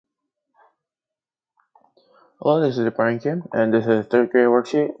Hello, this is the Brian Kim, and this is third grade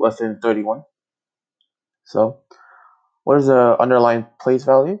worksheet, lesson 31. So, what is the underlying place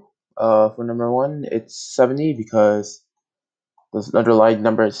value? For number 1, it's 70 because the underlying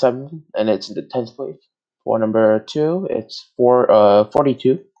number is 7, and it's in the 10th place. For number 2, it's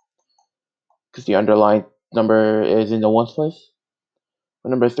 42 because the underlying number is in the 1st place. For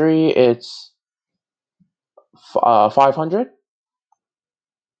number 3, it's 500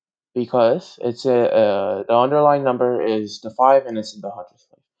 because the underlying number is the 5 and it's in the 100th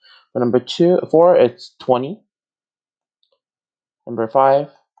place. For number 4, it's 20. Number 5,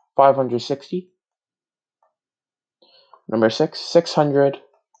 560. Number 6, 600.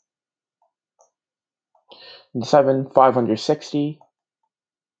 And 7, 560.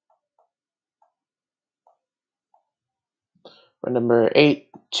 For number 8,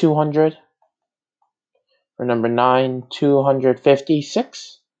 200. For number 9,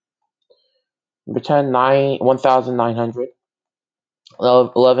 256. Number 10, 1,900.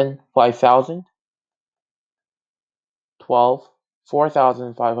 11, 5,000. 12,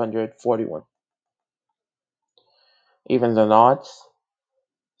 4,541. Evens and odds.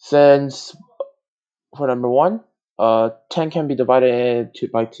 Since for number 1, 10 can be divided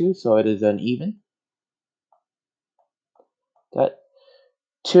by 2, so it is an even.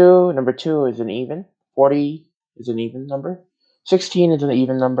 Number 2 is an even. 40 is an even number. 16 is an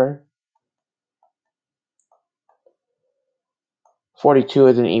even number. 42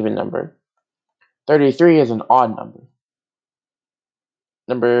 is an even number. 33 is an odd number.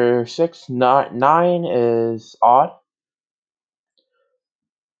 Number 6, 9 is odd.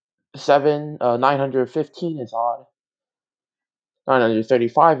 915 is odd.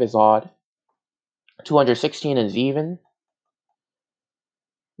 935 is odd. 216 is even.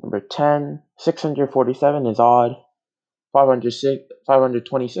 Number 10, 647 is odd.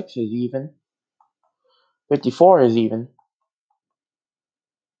 526 is even. 54 is even.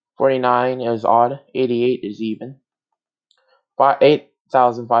 49 is odd. 88 is even.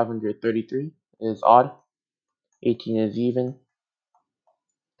 8,533 is odd. 18 is even.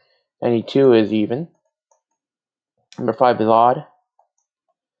 92 is even. Number 5 is odd.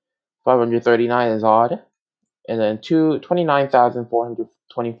 539 is odd. And then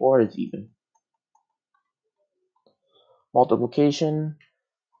 29,424 is even. Multiplication.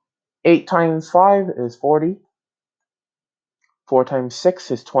 8 times 5 is 40. 4 times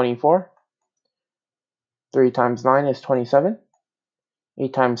 6 is 24. 3 times 9 is 27.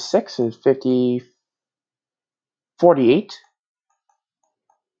 8 times 6 is 48.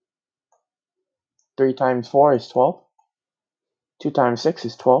 3 times 4 is 12. 2 times 6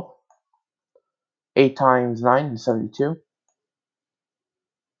 is 12. 8 times 9 is 72.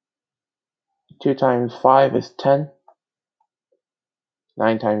 2 times 5 is 10.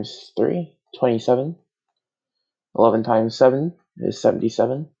 9 times 3, 27. 11 times 7 is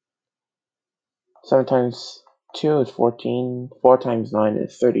 77. 7 times 2 is 14. 4 times 9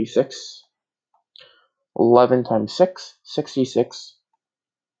 is 36. 11 times 6, 66.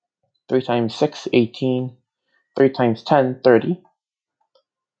 3 times 6, 18. 3 times 10, 30.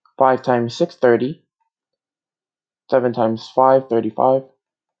 5 times 6, 30. 7 times 5, 35.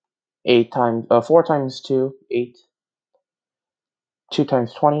 4 times 2, 8. 2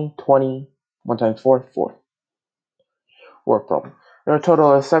 times 20, 20. 1 times 4, 4. Work problem. There are a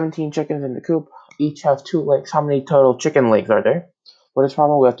total of 17 chickens in the coop. Each have 2 legs. How many total chicken legs are there? For this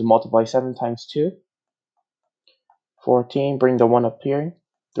problem, we have to multiply 7 times 2. 14. Bring the 1 up here.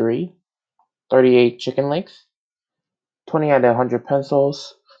 3. 38 chicken legs. 20 out of 100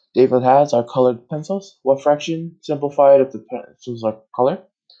 pencils David has are colored pencils. What fraction simplified if the pencils are colored?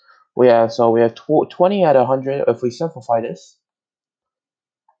 We have 20 out of 100. If we simplify this,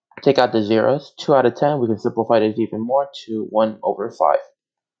 take out the zeros. 2 out of 10. We can simplify this even more to 1 over 5.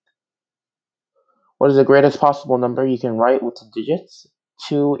 What is the greatest possible number you can write with the digits?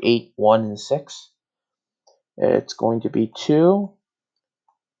 2, 8, 1, and 6. It's going to be 2,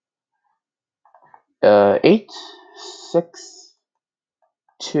 8, 6,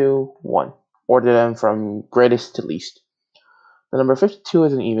 2, 1. Order them from greatest to least. The number 52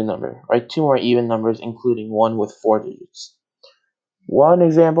 is an even number. Write 2 more even numbers, including one with 4 digits. One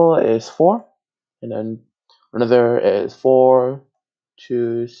example is 4, and then another is 4,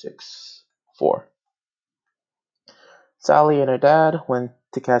 2, 6, 4. Sally and her dad went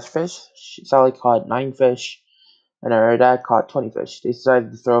to catch fish. Sally caught 9 fish, and her dad caught 20 fish. They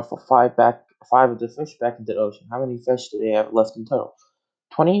decided to throw 5 of the fish back into the ocean. How many fish do they have left in total?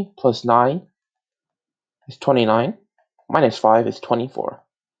 20 plus 9 is 29. Minus 5 is 24.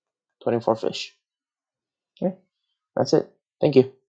 24 fish. Okay, that's it. Thank you.